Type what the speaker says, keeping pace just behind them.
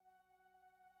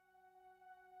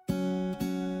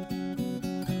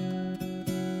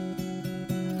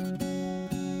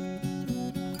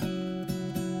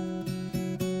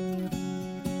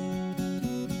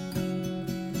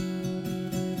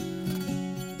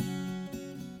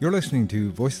You're listening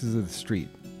to Voices of the Street,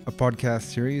 a podcast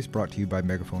series brought to you by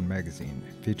Megaphone Magazine,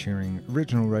 featuring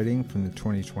original writing from the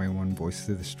 2021 Voices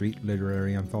of the Street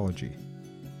Literary Anthology.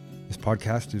 This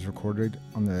podcast is recorded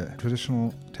on the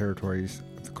traditional territories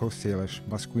of the Coast Salish,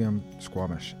 Musqueam,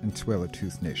 Squamish, and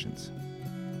Tsleil-Waututh nations.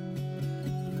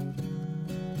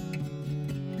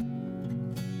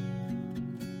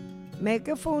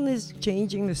 Megaphone is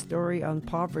changing the story on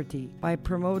poverty by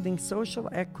promoting social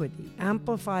equity,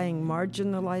 amplifying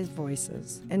marginalized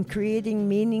voices, and creating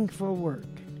meaningful work.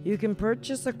 You can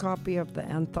purchase a copy of the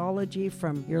anthology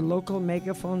from your local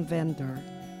Megaphone vendor,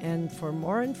 and for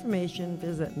more information,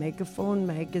 visit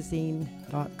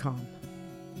megaphonemagazine.com.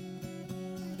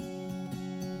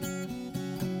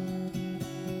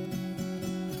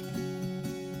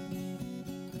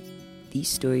 These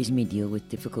stories may deal with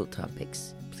difficult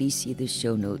topics. Please see the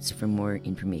show notes for more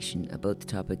information about the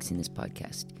topics in this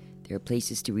podcast. There are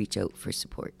places to reach out for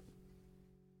support.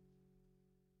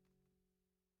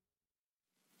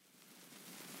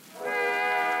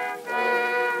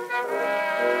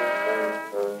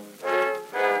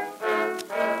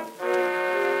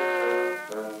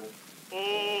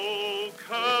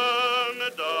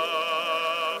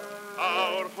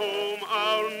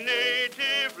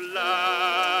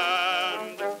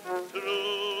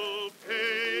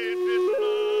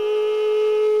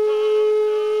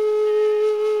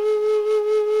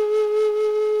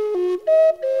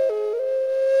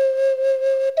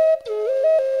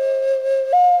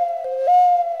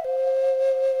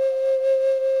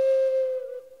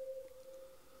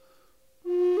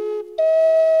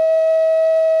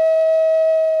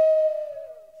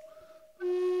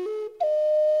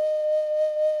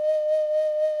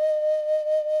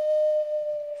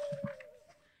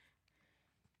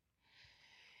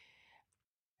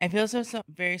 I feel so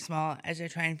very small as I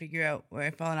try and figure out where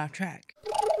I've fallen off track.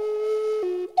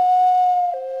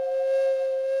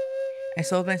 I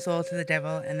sold my soul to the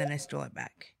devil and then I stole it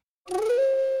back.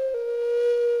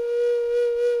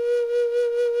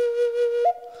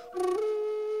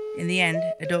 In the end,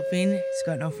 a dope fiend has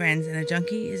got no friends and a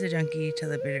junkie is a junkie till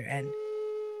the bitter end.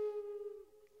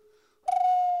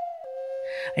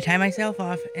 I tie myself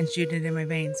off and shoot it in my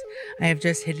veins. I have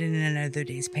just hidden in another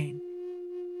day's pain.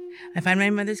 I find my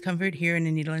mother's comfort here in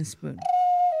a needle and spoon.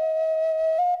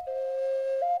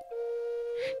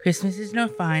 Christmas is no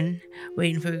fun,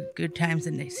 waiting for good times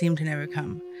that seem to never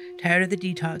come. Tired of the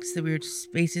detox, the weird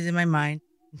spaces in my mind.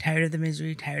 Tired of the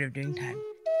misery, tired of doing time.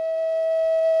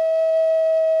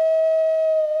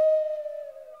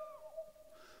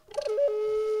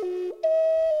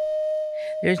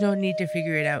 There's no need to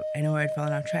figure it out. I know where I'd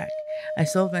fallen off track. I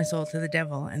sold my soul to the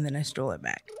devil and then I stole it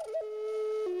back.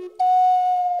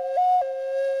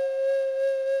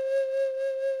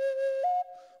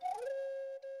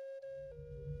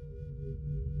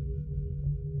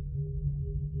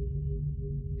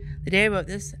 The day I wrote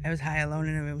this, I was high alone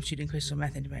in a room shooting crystal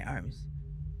meth into my arms.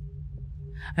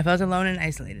 I felt alone and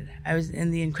isolated. I was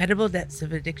in the incredible depths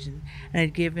of addiction and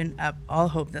had given up all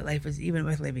hope that life was even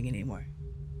worth living anymore.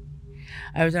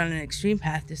 I was on an extreme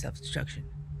path to self-destruction.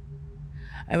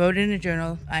 I wrote in a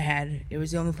journal I had. It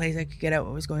was the only place I could get out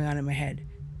what was going on in my head.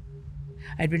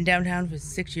 I'd been downtown for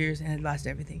 6 years and had lost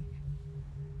everything.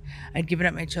 I'd given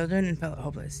up my children and felt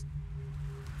hopeless.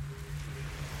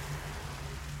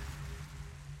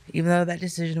 Even though that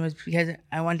decision was because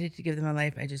I wanted to give them a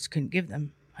life I just couldn't give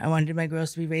them. I wanted my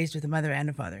girls to be raised with a mother and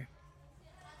a father.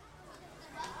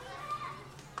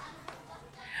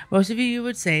 Most of you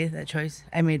would say that choice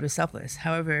I made was selfless.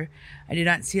 However, I do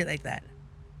not see it like that.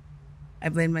 I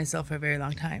blamed myself for a very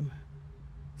long time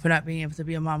for not being able to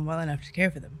be a mom well enough to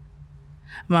care for them.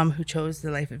 A mom who chose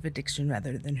the life of addiction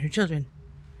rather than her children.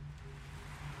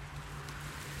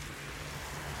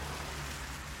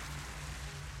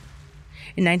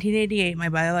 In 1988, my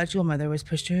biological mother was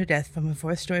pushed to her death from a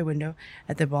 4th-story window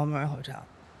at the Balmoral Hotel.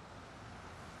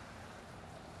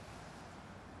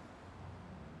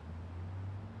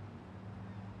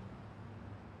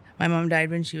 My mom died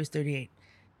when she was 38.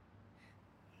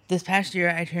 This past year,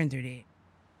 I turned 38.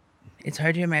 It's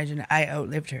hard to imagine I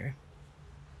outlived her.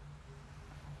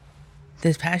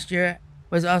 This past year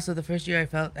was also the first year I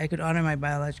felt I could honor my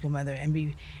biological mother and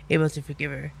be able to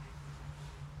forgive her,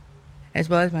 as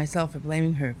well as myself for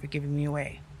blaming her for giving me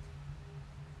away.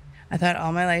 I thought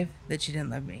all my life that she didn't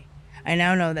love me. I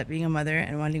now know that being a mother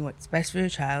and wanting what's best for your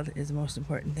child is the most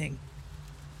important thing.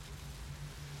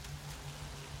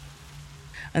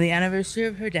 On the anniversary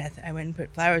of her death, I went and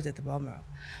put flowers at the Balmoral.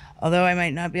 Although I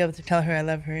might not be able to tell her I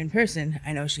love her in person,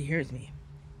 I know she hears me.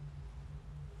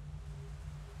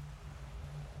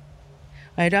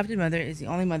 My adopted mother is the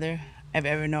only mother I've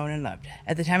ever known and loved.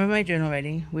 At the time of my journal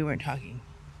writing, we weren't talking.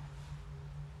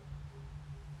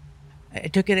 I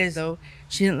took it as though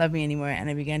she didn't love me anymore, and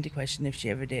I began to question if she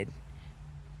ever did.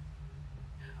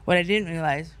 What I didn't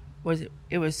realize was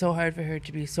it was so hard for her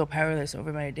to be so powerless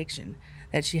over my addiction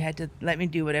that she had to let me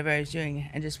do whatever I was doing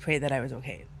and just pray that I was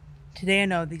okay. Today I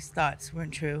know these thoughts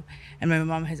weren't true, and my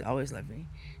mom has always loved me.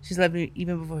 She's loved me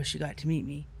even before she got to meet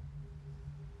me.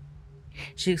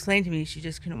 She explained to me she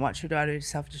just couldn't watch her daughter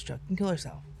self-destruct and kill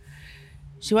herself.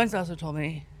 She once also told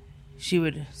me she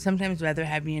would sometimes rather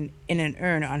have me in an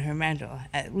urn on her mantle.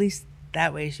 At least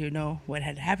that way she would know what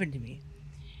had happened to me,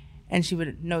 and she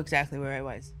would know exactly where I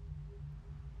was.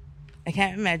 I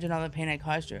can't imagine all the pain I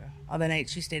caused her, all the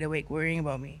nights she stayed awake worrying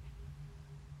about me.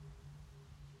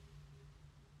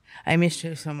 I missed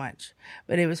her so much,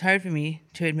 but it was hard for me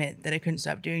to admit that I couldn't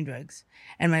stop doing drugs,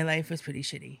 and my life was pretty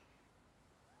shitty.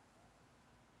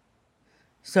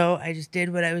 So I just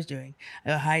did what I was doing. I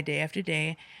got high day after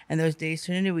day, and those days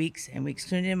turned into weeks, and weeks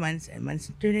turned into months, and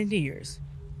months turned into years.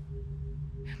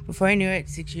 Before I knew it,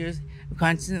 6 years of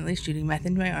constantly shooting meth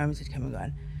into my arms had come and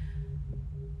gone.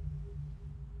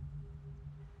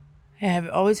 I have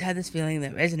always had this feeling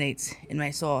that resonates in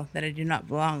my soul that I do not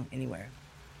belong anywhere.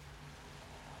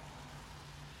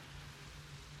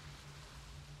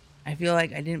 I feel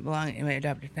like I didn't belong in my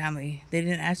adopted family. They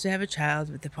didn't ask to have a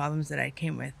child with the problems that I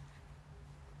came with.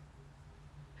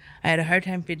 I had a hard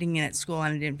time fitting in at school,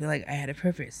 and I didn't feel like I had a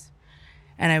purpose.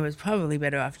 And I was probably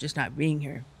better off just not being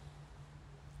here.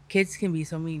 Kids can be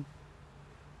so mean.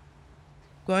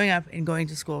 Growing up and going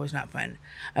to school was not fun.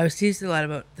 I was teased a lot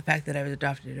about the fact that I was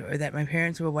adopted or that my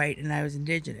parents were white and I was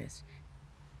Indigenous.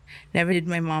 Never did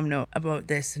my mom know about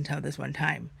this until this one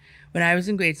time. When I was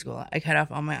in grade school, I cut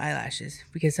off all my eyelashes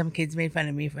because some kids made fun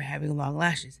of me for having long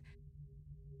lashes.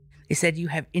 They said, "You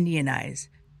have Indian eyes."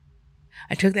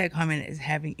 I took that comment as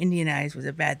having Indian eyes was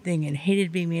a bad thing and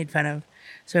hated being made fun of,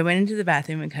 so I went into the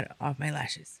bathroom and cut off my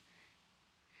lashes.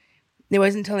 It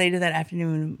wasn't until later that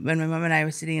afternoon when my mom and I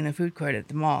were sitting in a food court at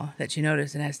the mall that she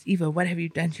noticed and asked, "Eva, what have you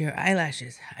done to your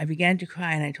eyelashes?" I began to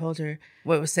cry and I told her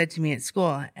what was said to me at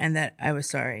school and that I was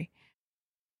sorry.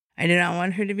 I did not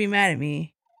want her to be mad at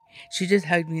me. She just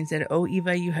hugged me and said, "Oh,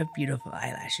 Eva, you have beautiful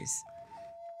eyelashes."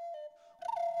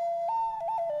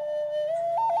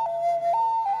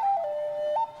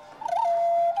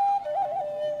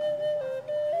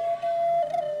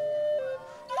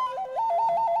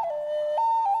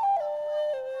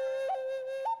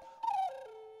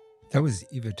 That was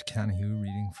Eva Takanahu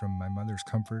reading from My Mother's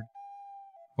Comfort.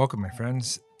 Welcome, my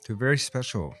friends, to a very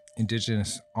special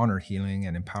Indigenous honor, healing,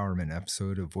 and empowerment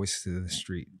episode of Voices of the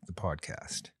Street, the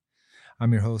podcast.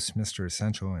 I'm your host, Mr.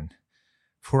 Essential, and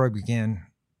before I begin,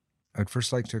 I'd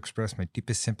first like to express my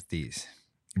deepest sympathies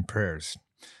and prayers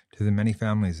to the many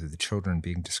families of the children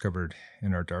being discovered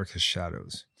in our darkest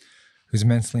shadows, whose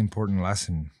immensely important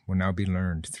lesson will now be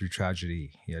learned through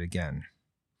tragedy yet again.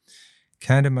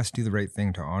 Canada must do the right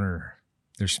thing to honor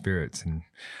their spirits and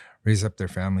raise up their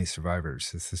family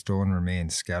survivors as the stolen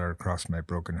remains scatter across my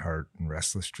broken heart and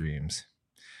restless dreams.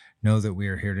 Know that we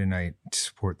are here tonight to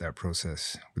support that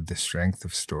process with the strength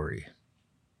of story.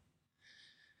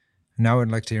 Now I'd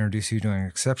like to introduce you to an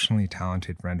exceptionally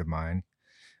talented friend of mine,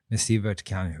 Miss Eva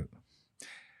Takanahu.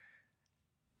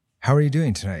 How are you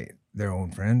doing tonight, their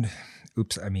own friend?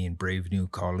 Brave new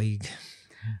colleague.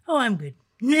 Oh, I'm good.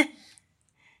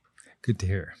 Good to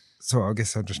hear. So I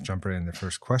guess I'll just jump right in the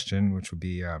first question, which would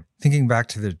be thinking back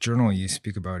to the journal you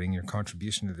speak about in your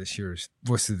contribution to this year's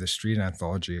Voices of the Street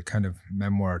anthology, a kind of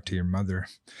memoir to your mother.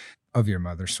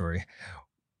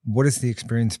 What has the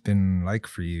experience been like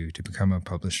for you to become a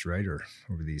published writer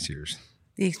over these years?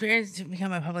 The experience to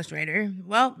become a published writer?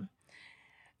 Well,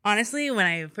 honestly, when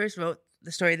I first wrote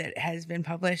the story that has been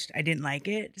published, I didn't like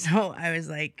it. So I was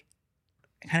like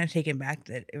kind of taken back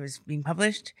that it was being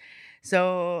published.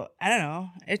 So I don't know.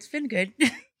 It's been good.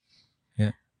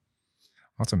 Yeah.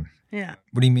 Awesome. Yeah.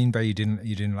 What do you mean by you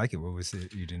didn't like it? What was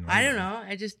it you didn't like? I don't know.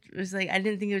 I just was like, I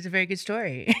didn't think it was a very good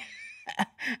story.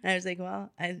 And I was like,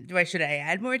 well, should I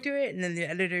add more to it? And then the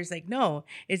editor's like, no,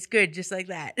 it's good just like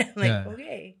that. I'm like, Yeah.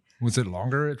 Okay. Was it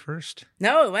longer at first?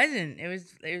 No, it wasn't. It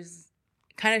was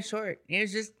kind of short. It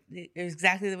was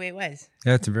exactly the way it was.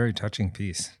 Yeah, it's a very touching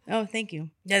piece. Oh, thank you.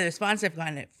 Yeah, the response I've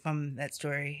gotten from that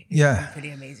story is Yeah. pretty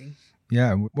amazing.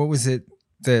 Yeah. What was it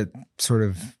that sort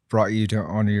of brought you to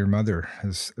honor your mother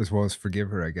as well as forgive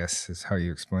her, I guess, is how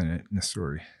you explain it in the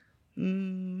story?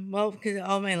 Well, because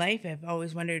all my life I've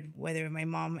always wondered whether my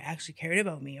mom actually cared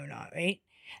about me or not, right?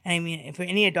 And I mean, for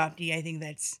any adoptee, I think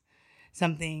that's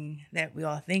something that we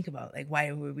all think about. Like,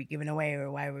 why were we given away,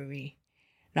 or why were we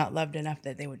not loved enough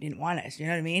that they didn't want us. You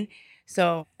know what I mean?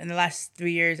 So in the last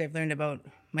 3 years, I've learned about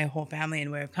my whole family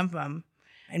and where I've come from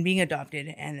and being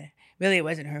adopted. And really, it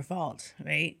wasn't her fault,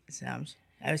 right? So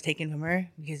I was taken from her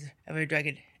because of her drug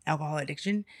and alcohol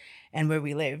addiction and where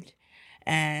we lived.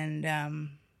 And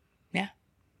yeah,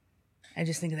 I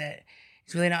just think that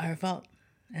it's really not her fault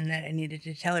and that I needed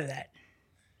to tell her that.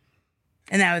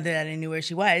 And now that I knew where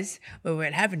she was or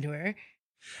what happened to her.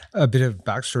 A bit of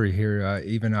backstory here.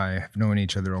 Eve and I have known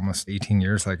each other almost 18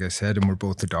 years, like I said, and we're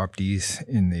both adoptees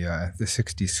in the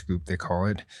 60s scoop, they call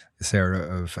it, this era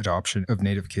of adoption of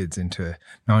Native kids into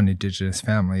non-Indigenous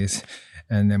families.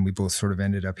 And then we both sort of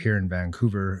ended up here in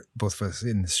Vancouver, both of us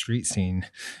in the street scene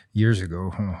years ago,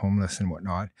 homeless and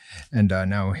whatnot. And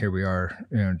now here we are,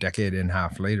 a decade and a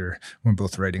half later, we're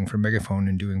both writing for Megaphone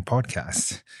and doing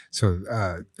podcasts.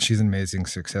 So she's an amazing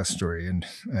success story, and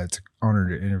it's an honor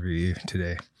to interview you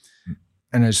today.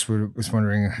 And I just was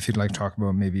wondering if you'd like to talk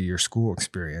about maybe your school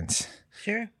experience.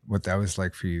 Sure. What that was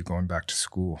like for you going back to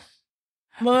school.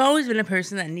 Well, I've always been a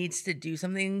person that needs to do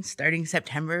something starting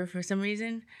September for some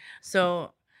reason.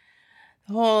 So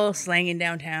the whole slanging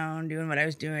downtown, doing what I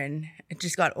was doing, it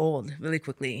just got old really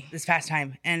quickly this past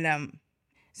time. And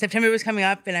September was coming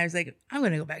up and I was like, I'm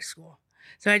going to go back to school.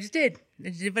 So I just did. I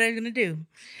did what I was going to do.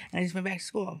 And I just went back to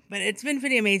school. But it's been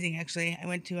pretty amazing, actually. I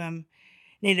went to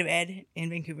Native Ed in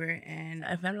Vancouver and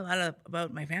I found a lot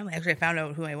about my family. Actually, I found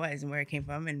out who I was and where I came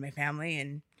from and my family,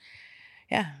 and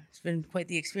yeah, it's been quite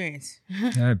the experience.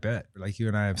 Yeah, I bet. Like, you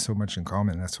and I have so much in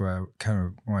common. That's why I kind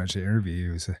of wanted to interview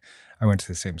you. I went to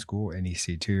the same school,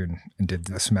 NEC too, and did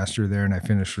the semester there, and I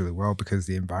finished really well because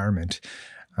the environment.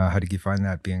 How did you find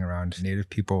that, being around Native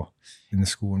people in the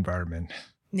school environment?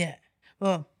 Yeah.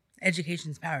 Well,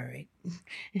 education's power,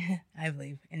 right? I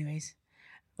believe, anyways.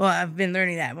 Well, I've been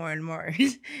learning that more and more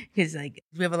because, like,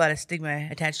 we have a lot of stigma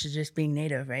attached to just being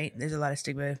Native, right? There's a lot of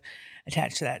stigma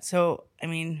attached to that. So, I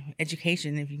mean,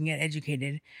 education, if you can get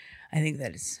educated, I think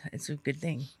that it's a good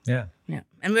thing. Yeah. Yeah.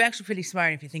 And we're actually pretty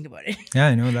smart if you think about it. Yeah,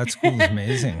 I know. That school is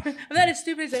amazing. I'm not as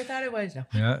stupid as I thought it was. No.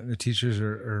 Yeah, the teachers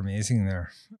are amazing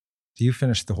there. So you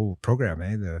finished the whole program,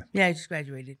 eh? Yeah, I just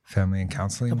graduated. Family and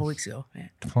counseling? A couple weeks ago. Yeah.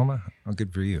 Diploma? Oh,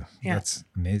 good for you. Yeah. That's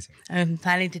amazing. I'm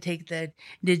planning to take the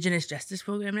Indigenous Justice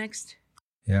Program next.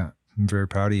 Yeah, I'm very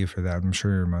proud of you for that. I'm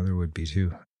sure your mother would be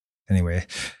too. Anyway,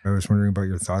 I was wondering about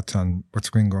your thoughts on what's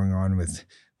been going on with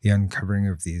the uncovering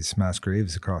of these mass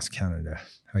graves across Canada.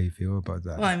 How you feel about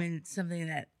that? Well, I mean, it's something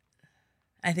that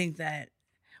I think that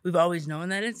we've always known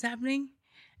that it's happening,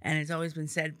 and it's always been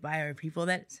said by our people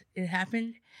that it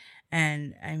happened.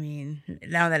 And I mean,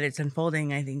 now that it's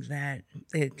unfolding, I think that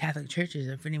the Catholic churches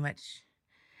are pretty much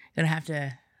going to have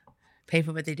to pay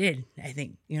for what they did, I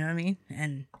think. You know what I mean?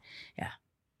 And yeah.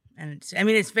 And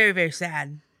it's very, very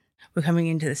sad. We're coming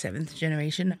into the 7th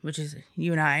generation, which is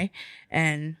you and I,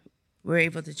 and we're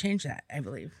able to change that, I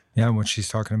believe. Yeah, and what she's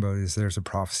talking about is there's a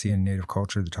prophecy in Native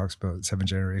culture that talks about 7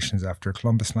 generations after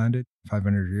Columbus landed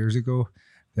 500 years ago,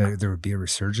 that there would be a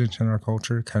resurgence in our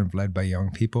culture, kind of led by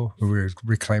young people, where we would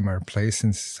reclaim our place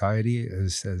in society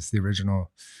as the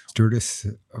original stewardess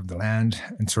of the land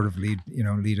and sort of lead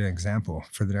an example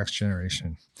for the next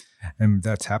generation. And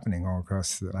that's happening all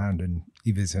across the land, and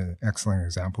Eve is an excellent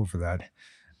example for that.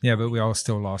 Yeah, but we all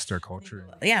still lost our culture.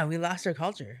 Yeah, we lost our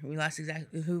culture. We lost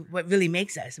exactly what really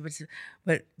makes us,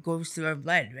 what goes through our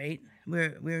blood, right?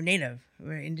 We're Native.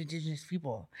 We're Indigenous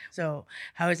people. So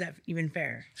how is that even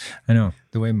fair? I know.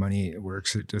 The way money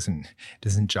works, it doesn't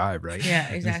jive, right? Yeah,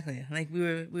 exactly. Like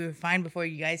we were fine before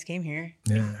you guys came here.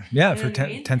 Yeah. You know For what I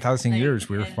mean? 10,000 years,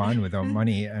 we were fine without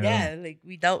money. Yeah, like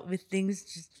we dealt with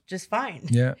things just fine.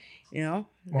 Yeah. You know,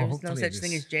 Well, there's no hopefully such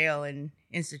thing as jail and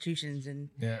institutions and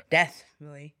Yeah. death,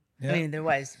 really. Yeah. I mean, there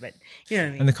was, but you know what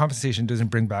I mean. And the compensation doesn't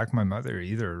bring back my mother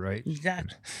either, right?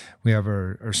 Exactly. We have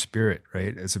our spirit,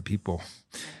 right, as a people.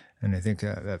 And I think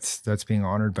that's being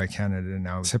honored by Canada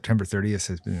now. September 30th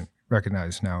has been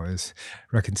recognized now as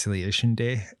Reconciliation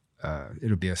Day.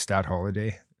 It'll be a stat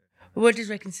holiday. What is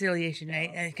reconciliation,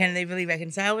 right? Can they really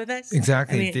reconcile with us?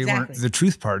 Exactly. I mean, They weren't the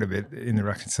truth part of it in the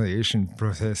reconciliation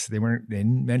process. They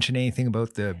didn't mention anything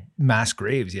about the mass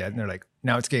graves yet. And they're like,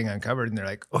 now it's getting uncovered. And they're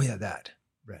like, oh yeah, that.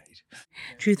 Right.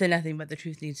 Truth or nothing, but the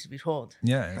truth needs to be told.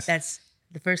 Yeah. That's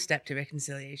the first step to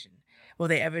reconciliation. Will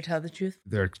they ever tell the truth?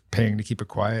 They're paying to keep it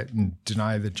quiet and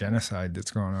deny the genocide that's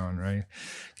going on, right?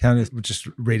 Canada was just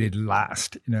rated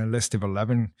last in a list of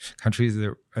 11 countries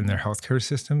that, and their healthcare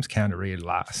systems. Canada rated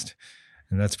last.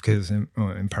 And that's because, in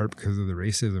part because of the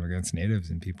racism against Natives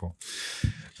and people.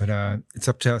 But it's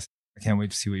up to us. I can't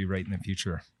wait to see what you write in the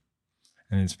future.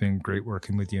 And it's been great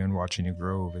working with you and watching you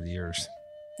grow over the years.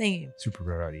 Thank you. Super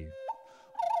proud of you.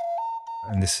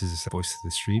 And this is Voice of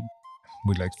the Street.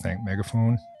 We'd like to thank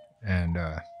Megaphone and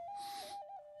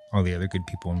all the other good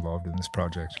people involved in this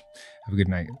project. Have a good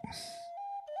night.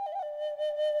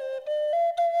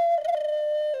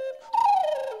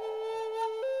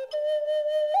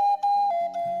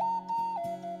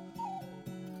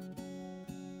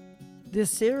 This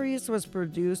series was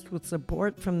produced with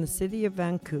support from the City of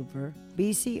Vancouver,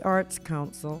 BC Arts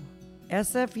Council,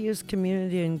 SFU's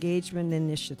Community Engagement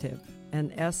Initiative,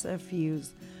 and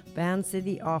SFU's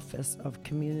Vancity Office of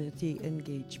Community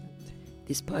Engagement.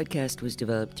 This podcast was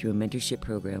developed through a mentorship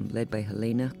program led by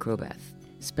Helena Krobath.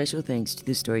 Special thanks to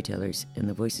the storytellers and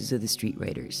the Voices of the Street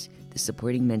writers, the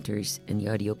supporting mentors, and the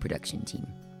audio production team.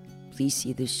 Please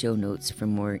see the show notes for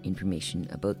more information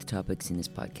about the topics in this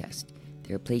podcast.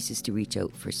 There are places to reach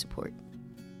out for support.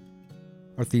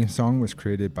 Our theme song was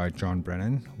created by John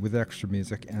Brennan, with extra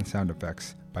music and sound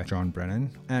effects by John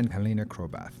Brennan and Helena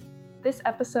Krobath. This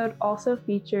episode also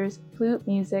features flute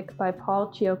music by Paul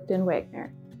Chiokden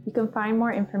Wagner. You can find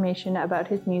more information about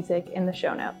his music in the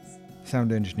show notes.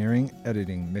 Sound engineering,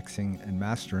 editing, mixing, and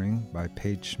mastering by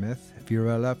Paige Smith,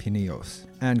 Fiorella Pinillos,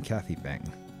 and Kathy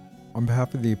Bang. On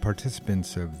behalf of the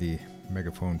participants of the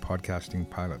Megaphone Podcasting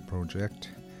Pilot Project,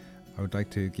 I would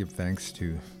like to give thanks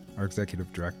to our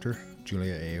Executive Director,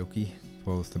 Julia Aoki, as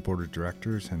well as the Board of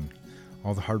Directors and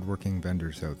all the hardworking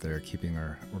vendors out there keeping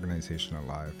our organization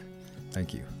alive.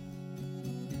 Thank you.